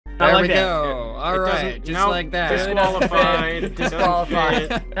There like we that. go. All right, just like that. Disqualified. Disqualified.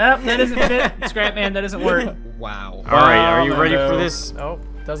 Nope, that doesn't fit. ScrapMan, that doesn't work. Wow. All right, are you ready no. for this? Oh,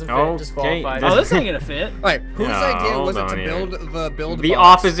 doesn't fit. Okay. Disqualified. Oh, this ain't gonna fit. All right, whose No, idea was it hold to on build the The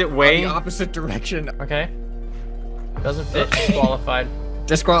box opposite way? The opposite direction. Okay. Doesn't fit. Disqualified.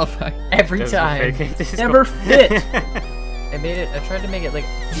 Disqualified. Every Doesn't time. fit. Never fit. I made it. I tried to make it like.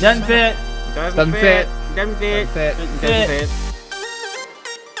 Doesn't fit. Doesn't fit. Doesn't Doesn't fit. fit. Doesn't Doesn't fit. fit.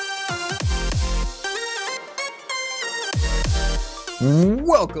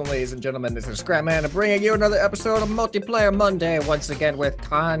 Welcome, ladies and gentlemen. This is ScrapMan bringing you another episode of Multiplayer Monday. Once again with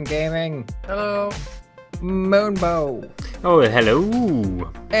Camodo Gaming, Hello. Moonbo, Oh,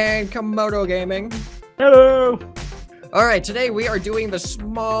 hello. and Camodo Gaming. Hello. All right, today we are doing the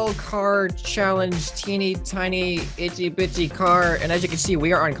small car challenge, teeny tiny itty bitty car, and as you can see,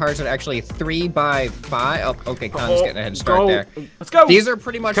 we are on cars that are actually 3x5. Oh, okay, Con's getting a head start Go. there. Let's go. These are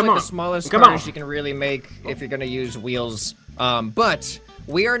pretty much Come like on. the smallest Come cars on. you can really make if you're gonna use wheels. But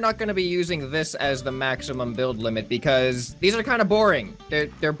we are not gonna be using this as the maximum build limit because these are kind of boring.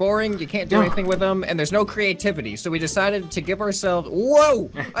 They're boring. You can't do No. anything with them, and there's no creativity. So we decided to give ourselves.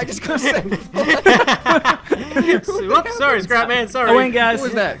 Whoa! I just got said. Whoops, sorry, ScrapMan, sorry. I win, guys. Who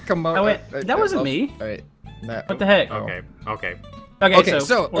was that? Come on. I went- that wasn't me. All right. What the heck? Okay, okay. Okay,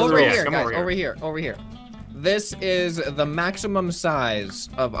 so where's over the here, rest? Come guys, over here. over here. This is the maximum size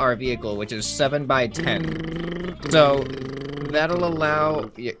of our vehicle, which is 7x10. So that'll allow.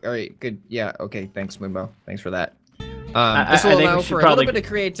 Yeah, all right, good. Yeah, okay. Thanks, Moonbo. Thanks for that. This will I think we allow should for a probably- little bit of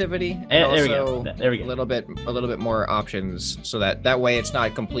creativity and There we go. also There we go. a little bit more options, so that way it's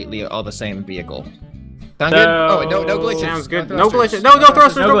not completely all the same vehicle. Sound good? Oh, no glitches. Sounds good. No No thrusters. glitches. No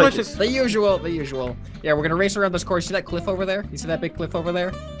thrusters, No no glitches. glitches. The usual. Yeah, we're gonna race around this course. See that cliff over there? You see that big cliff over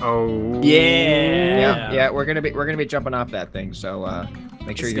there? Oh. Yeah. Yeah, we're gonna be jumping off that thing. So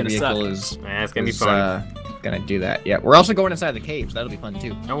make sure This is your gonna vehicle suck. is. That's gonna be is, fun. Gonna do that. Yeah, we're also going inside the caves. That'll be fun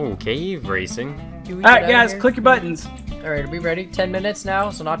too. Oh, cave racing. Can we All get right, out of guys, here? click your buttons. All right, are we ready? 10 minutes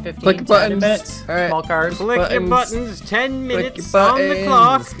now, so not 15. Click your 10 buttons. minutes. All right. Small cars. Click your Buttons. buttons. 10 Click minutes your on the buttons.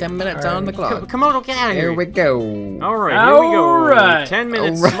 clock. 10 minutes All on the right. clock. Come on, get out of Here here. we go. All right, here we go. Alright. 10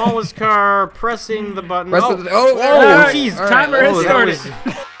 minutes, Alright. smallest car, pressing the button. Rest Oh, of the- oh, oh, Alright. jeez. All right, Timer has let's that started.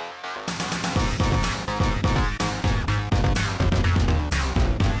 was-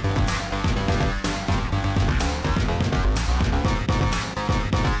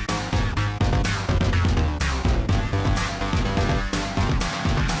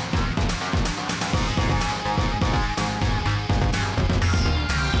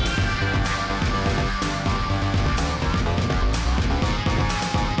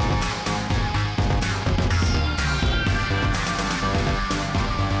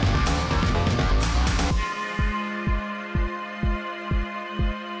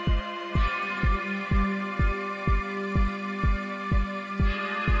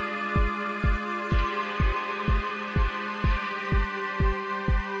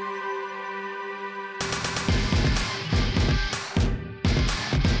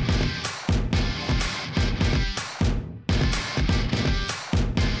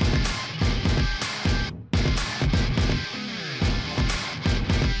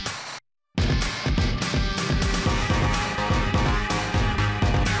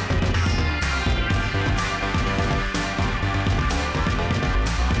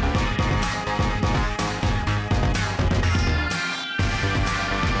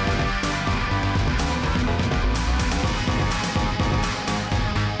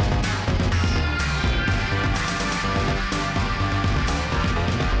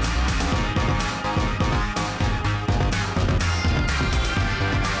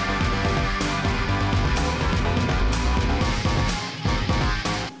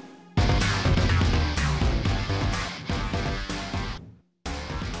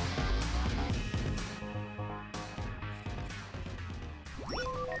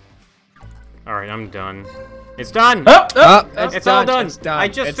 All right, I'm done. It's done. It's all done. It's done. I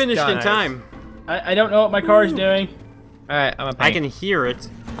just It's finished done. in time. I don't know what my car is doing. All right, I'm a I paint. can hear it.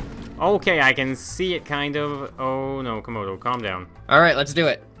 Okay, I can see it kind of. Oh no, Camodo, calm down. All right, let's do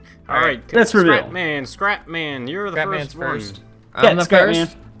it. All right, let's reveal. ScrapMan, you're the ScrapMan's first one. I'm Yeah, the ScrapMan.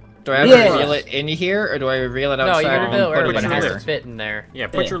 first. Do I have Yeah. to reveal it in here, or do I reveal it No, outside? you and reveal put it everybody in has here? to fit in there. Yeah,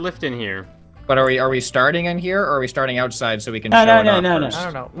 put Yeah. your lift in here. But are we starting in here, or are we starting outside so we can No, show no, it no, off no, no. first? I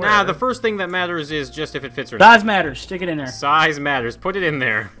don't know. Nah, whatever. the first thing that matters is just if it fits or not. Size matters. Stick it in there. Size matters. Put it in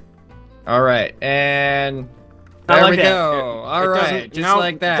there. All right, and I there like we that. go. All It right, doesn't- just no,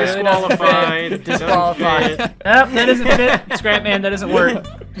 like that. Disqualified. Disqualified. Doesn't fit. Nope, that doesn't fit. ScrapMan, that doesn't work.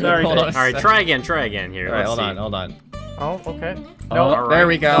 Sorry. Hold on. All right, try again here. All right, Let's hold see. on, hold on. Oh, okay. Oh, No, All There right.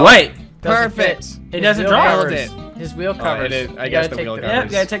 we go. Wait, doesn't Perfect. fit. it His doesn't wheel drop. Nailed covers. His wheel it covers. is. I You guess gotta the wheel take covers.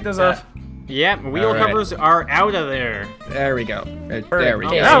 Yep, gotta take those off. Yep, wheel All right. covers are out of there. There we go. There we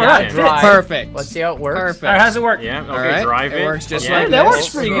Okay, go. All now right, drive. Perfect. Let's see how it works. Perfect. All right, how's it work? Yeah, okay, All right, drive it it. works just yeah. like that this. works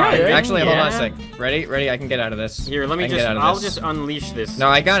pretty good. Driving, Actually, hold on a yeah. sec. Ready? I can get out of this. Here, let me I can get out of I'll this. just unleash this. No,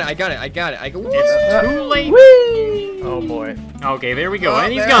 I got it. It's too late. Whee! Oh boy. Okay, there we go. Oh,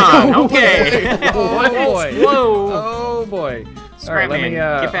 and he's there- gone. Okay. Oh boy. Whoa. Oh boy. All right, let me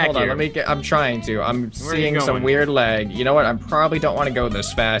Get back hold on. here. Let me get. I'm trying to. I'm Where are you seeing some going? weird lag. You know what? I probably don't want to go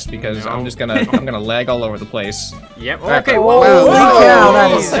this fast because No. I'm just gonna lag all over the place. Yep. right, Okay. whoa, Whoa. whoa, Wow,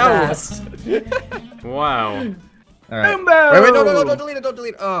 that whoa. is fast. Wow. All right. Moonbo! Wait, no, don't delete it, don't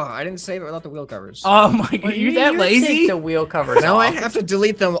delete it. Oh, I didn't save it without the wheel covers. Oh my god, Well, you that take lazy? the wheel covers Now I off. have to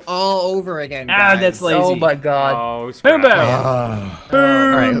delete them all over again. Ah, guys. that's lazy. Oh my god. Oh, Moonbo! Ah. All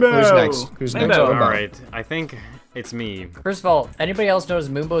right, who's Moonbo! next? Who's next? Moonbo. All right. I think it's me. First of all, anybody else knows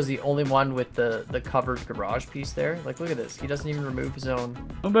Moonbo is the only one with the covered garage piece there? Like, look at this. He doesn't even remove his own.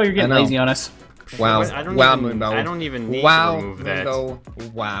 Moonbo, you're getting I know. lazy on us. Wow. I don't Wow, even, Moonbo. I don't even need Wow, to remove that.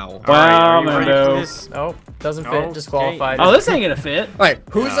 Moonbo. Wow. All right, Wow, are you ready Moonbo. for this? Oh, doesn't fit. Okay. Disqualified. Oh, this ain't gonna fit. All right,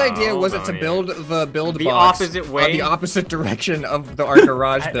 whose No, idea was it hold to on, build the build The box opposite way? the opposite direction of our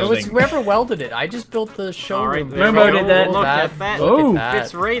garage It was building? whoever welded it. I just built the All showroom. right, there we Moonbo go. did that. Look That- at that. Oh. Look at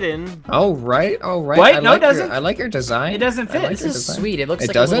Fits that. right in. Oh right, oh right. Wait, I no, like it doesn't. I like your design. It doesn't I fit. like This your is design. sweet. It looks It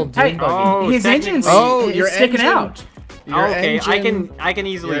like doesn't? a little Hey, dune buggy. Oh, his engine's Oh, your sticking engine. out. Your Okay, engine, I can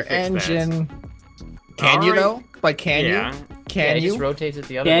easily your fix that. engine. Can you Alright. though? But can Yeah. you? Yeah, Can he you? just rotates it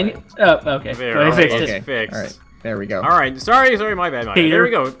the other Can way. you? Oh, okay. There, Well, he okay, fixed it's it. fixed. All right, there we go. All right, sorry, my bad. There Peter.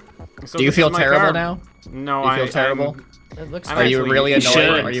 we go. So Do you this feel is my terrible car. now? No, You feel terrible? It looks I'm Are you actually really annoyed?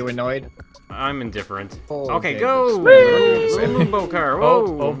 should. Are you annoyed? I'm indifferent. Oh, okay, okay, go. good. Little Moonbo car.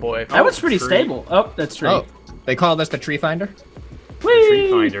 Whoa. Oh boy. That was pretty tree. stable. Oh, that's tree. Oh, they call this the tree finder. Tree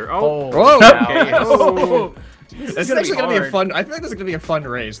finder. Oh. Whoa. Okay. Oh. This is actually gonna be a fun. I feel like this is gonna be a fun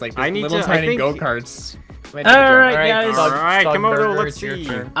race, like I need little to- I tiny think- go karts. All right, guys. All right, Camodo, Burger, let's it's your see.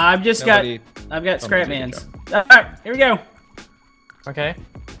 turn. I've just Nobody- I've got Somebody ScrapMan's. All right, here we go. Okay.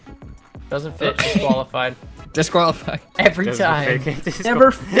 Doesn't fit. Disqualified. Disqualified. Every Doesn't time. fit. Just Never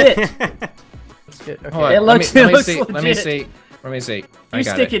go- fit. Let's get, okay. Hold on, It looks- it looks see. Let me legit. see. Let me see. I You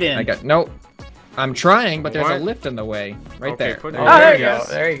got stick it in. I got nope. I'm trying, but there's What? a lift in the way. Right Okay, there. put it Oh, Oh, there there you it go. goes.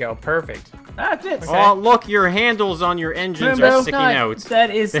 There you go. Perfect. Ah, it fits. Oh, look, your handles on your engines Moonbo, are sticking out. That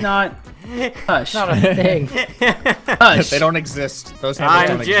is not. Hush. Not a thing. Hush. They don't exist. Those handles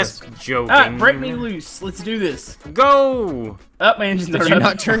I'm don't just exist. joking. Ah, break me loose. Let's do this. Go! Oh, my engine's Did you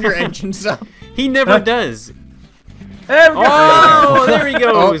not turn your engines up? He never does. There we go. Oh, there he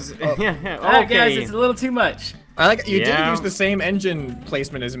goes. Oh, Ah, guys, Okay. it's a little too much. I like you Yeah. did use the same engine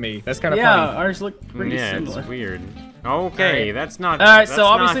placement as me. That's kind of Yeah, funny. ours look pretty Yeah, similar. it's weird. Okay, that's not. All right, that's so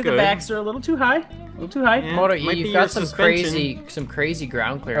obviously not the good. backs are a little too high. A little too high. Yeah. Moto, Might be you've your got some suspension. crazy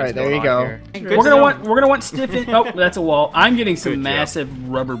ground clearance. Alright, there going you go. on here. Good We're to gonna know. want stiff in. Oh, that's a wall. I'm getting some Good job. massive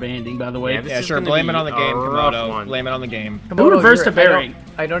rubber banding, by the way. Yeah, this Yeah, is sure. gonna Blame be it on the a game, rough Camodo. one. Blame it on the game. Who reversed you're- a bearing?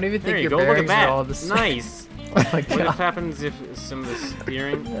 I don't even There think you your go. Look at bearings are all that. the same. Nice. Oh my What god. happens if some of the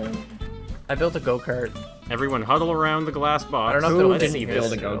steering? I built a go-kart. Everyone huddle around the glass box. I don't know if Who it'll Let's fit see in this.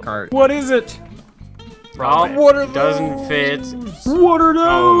 build a go-kart? What is it? Oh, What are doesn't fit. What are those?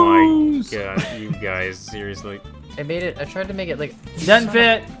 Oh my god, you guys, seriously. I made it. I tried to make it like. Doesn't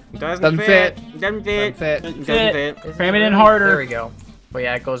fit. Doesn't fit. Doesn't fit. Doesn't fit. Doesn't Doesn't fit. fit. Cram it in harder. There we go. But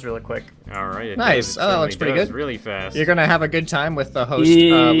yeah, it goes really quick. All right. it Nice. does. It Oh, that looks certainly pretty does good. Really fast. You're gonna have a good time with the host lack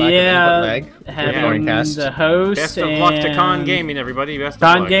Yeah, of input lag. having cast. the host Best of luck to Con and Gaming, everybody. Best of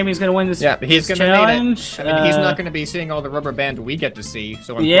Con luck. Gaming's gonna win this. Yeah, but he's this gonna make challenge. it. I mean, he's not gonna be seeing all the rubber band we get to see,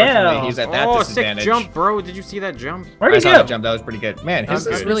 so unfortunately, Yeah. he's at that Oh, sick disadvantage. jump, bro. Did you see that jump? Where'd I he saw go? that jump. That was pretty good. Man, his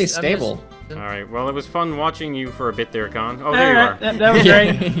I'm is good. really I'm just- stable. All right. Well, it was fun watching you for a bit there, Con. Oh, All there you right, are. that was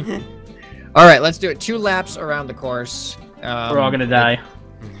great. All right, let's do it. 2 laps around the course. We're all gonna die.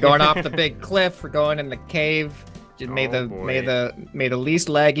 Going off the big cliff. We're going in the cave. May Oh, the least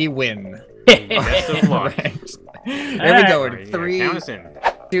laggy win. Best of luck. Right. Here we Alright. go. All In right, yeah, 3, count us in.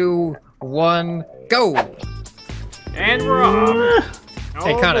 2, 1, go. And we're off.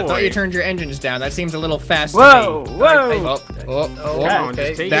 Hey, Oh, Con, I thought boy. you turned your engines down. That seems a little fast Whoa, to me. whoa. Oh, Come on, okay.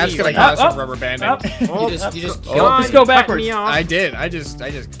 just take That's it gonna easy. cause Up, some rubber banding. up. Oh, You just Oh, killed let's me. go cut backwards. me off. I did. I just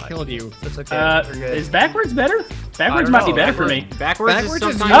killed you. It's okay. We're good. Is backwards better? Backwards don't might be know. better for me. Backwards Backwards is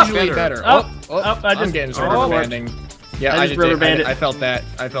is sometimes usually better. better. Up, Oh, up, I I'm just- getting some oh, rubber banding. Yeah, I I just just rubber did. banded. I felt that.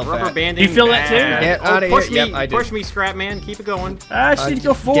 I felt Rubber that. banding. You feel that too? bad. Get Oh, outta push here. me, Yep, I did. push me, Scrapman. Keep it going. I just need to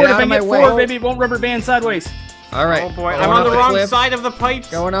go get forward. If out I of my get way. forward, maybe it won't rubber band sideways. All right. Oh boy, Going I'm on off the wrong cliff. side of the pipes.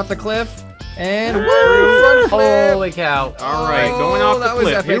 Going off the cliff. And woo! Front flip. Holy cow. All right, going off the that was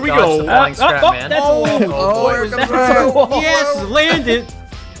cliff. epic. Here we Dodge go. the flying ScrapMan. that's a wall. Oh, here comes That's that. a wall. Yes, landed.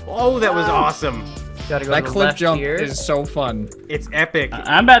 Oh, that was awesome. Gotta go That to the cliff left jump here. is so fun. It's epic.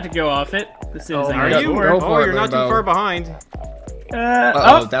 I'm about to go off it as soon as Oh, I Are get you? bored. Go for Oh, it, you're not too Moonbo. far behind.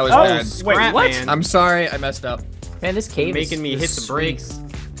 Uh-oh, that was bad. Wait, what? ScrapMan. I'm sorry, I messed up. Man, this cave Making is me hit the sweet. brakes.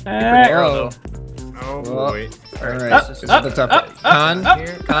 Arrow. Oh boy. Alright, Up, this is up, the tough up, Con,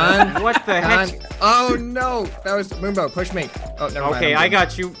 Here. Con, What the Con. heck? Oh no, that was Moonbo. Push me. Oh, never mind. Okay, I'm I good.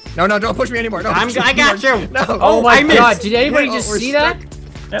 got you. No, don't push me anymore. No, push me I got anymore. you. No. Oh, my I missed. god, did anybody Oh, just we're see stuck.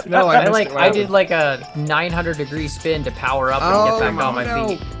 that? No, I missed it. I did like a 900-degree spin to power up and Oh, get back on my no.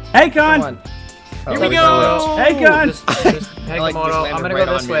 feet. Hey, Come Con. on. Oh, Here we that was go. Hey, Con. Hey, like, just Camodo, landed I'm gonna right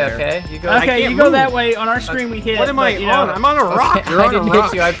go this on me way, there. okay? You go. I Okay, can't you go move. that way. On our screen, we hit. What am I but, you on? know, I'm on a rock. You're I on a didn't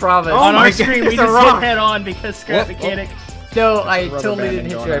rock. hit you, I promise. Oh on my our God, screen, we it's a just rock. hit head on because Scrap Whoop, whoop. Mechanic. No, I Rubber totally banding didn't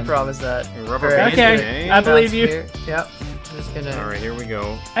hit going you, I on. promise that. Rubber Alright. band. Okay, I believe you. Here. Yep. I'm just gonna. All right, here we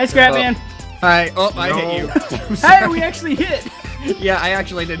go. Hey, Scrapman. Hi. Oh, I No. hit you. Hey, we actually hit. Yeah, I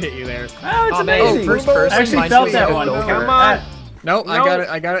actually did hit you there. Oh, it's Oh, man, amazing. first Moonbo. person. I actually mine's felt way that to one. go Come for it. on. No, No.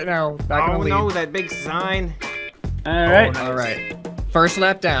 I got it now. Back in Oh the lead. no, that big sign. All right. All right. First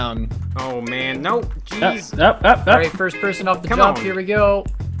lap down. Oh man, no, Up, jeez. up, up, All up. right, first person off the Come jump. on. Here we go.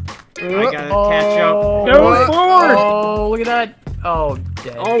 I gotta catch up. Go forward. Oh, look at that. Oh,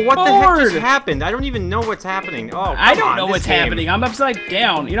 dead. Oh, what the heck just Forward. happened? I don't even know what's happening. Oh, I come don't on, know this what's game. happening. I'm upside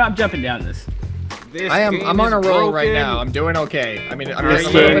down. You know, I'm jumping down this. This I'm game on a is roll right broken. now. I'm doing okay. I mean, I'm This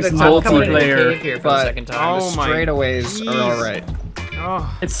missing a little game's bit of time. I'm coming in the multiplayer, cave here for the but- second time. Oh my Straightaways jeez. are all right.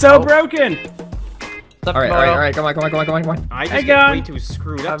 Oh, It's so broken. What's up, All right, Camodo? come on. I just Hey, get Gon. way too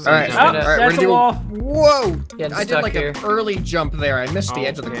screwed up I'm All right, just sometimes. Oh, gonna- we're that's gonna a do. wall. Whoa! Getting I did stuck like here. an early jump there. I missed the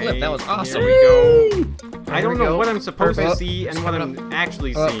edge of the cliff. That was Okay, awesome. Here we go. I Here don't we know go. what I'm supposed to Perfect. see and what I'm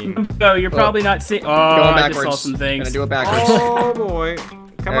actually Oh. seeing. Oh, you're probably not seeing. Oh, Going I just backwards. saw some things. Gonna do it backwards. Oh boy.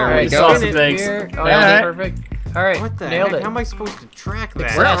 Come There on, we we go. Saw spin some it. things. Here. Oh, All yeah, right. perfect. All right, What the nailed heck? it. How am I supposed to track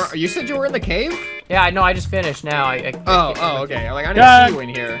that? Where Success. are you? Said you were in the cave? Yeah, I know. I just finished now. Oh, okay. I'm like, I didn't Done. see you in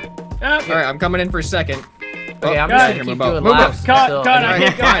here. Up. All right, I'm coming in for second. Okay, I'm God. just Here, gonna keep Moonbo. doing Moonbo. laps. Con, until- Con, I Alright,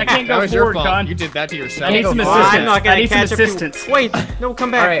 can't go. I fine. can't That go was your forward, fault. Con. You did that to yourself. I need some go Oh, assistance. I'm not I gonna need some catch up to- assistance. Wait, no, come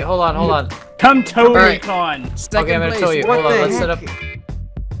All back. right, hold on. Come totally, Alright. Con. Second Okay, I'm gonna place. tell you. What Hold on, the let's set heck? up.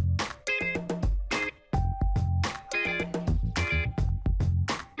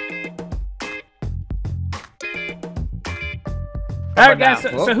 All right, guys.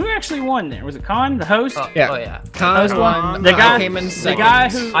 down. So who actually won there? Was it Con, the host? Yeah. Oh yeah. Con Those won. The guy, I came in the second. guy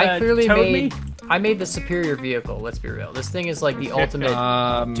who I clearly towed made. me. I made the superior vehicle. Let's be real. This thing is like the ultimate.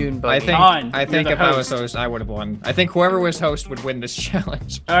 I Dune buggy. think Con, I you're think the if I was host. host, I would have won. I think whoever was host would win this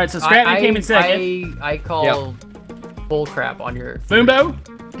challenge. All right, so Scrapman came in second. I call bull crap on your.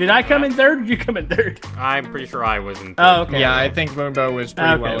 Moonbo, did I come in third? Or did you come in third? I'm pretty sure I wasn't. Oh, okay. Yeah, I think Moonbo was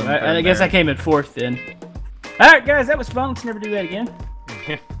pretty Okay, well in I guess I came in fourth then. All right, guys, that was fun. Let's never do that again.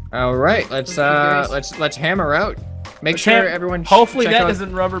 All right, let's hammer out. Make Let's sure have- everyone. Hopefully check that out-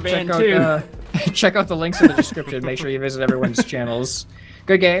 doesn't rubber check band out, too. check out the links in the description. Make sure you visit everyone's channels.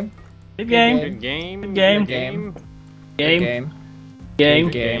 Good game. Good game. Good game. Good game. Good game. Good Game. game. Game.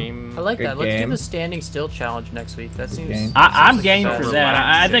 Good game. I like Good that. Let's do game. the standing still challenge next week. That seems. game. I'm seems game so for that.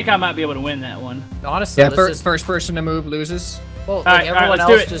 relaxing. I think I might be able to win that one. Honestly, Yeah, let's first, just. first person to move loses. Well, All right, everyone let's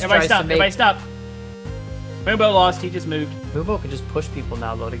do else it. just Everybody tries stop. to Everybody make. stop. Moonbo lost. He just moved. Mubo can just push people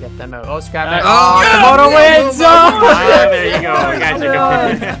now though to get them out. Oh, scrap Uh, that. oh, Komodo yeah, wins! Moonbo. Ah, there you go.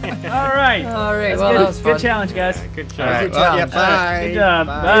 Gotcha. All right. All right, That's well good. that was fun. Good challenge, guys. Good All job. right. Good Well, yeah, job. bye. Good job.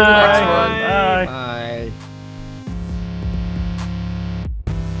 Bye. Bye. next one. Bye. Bye.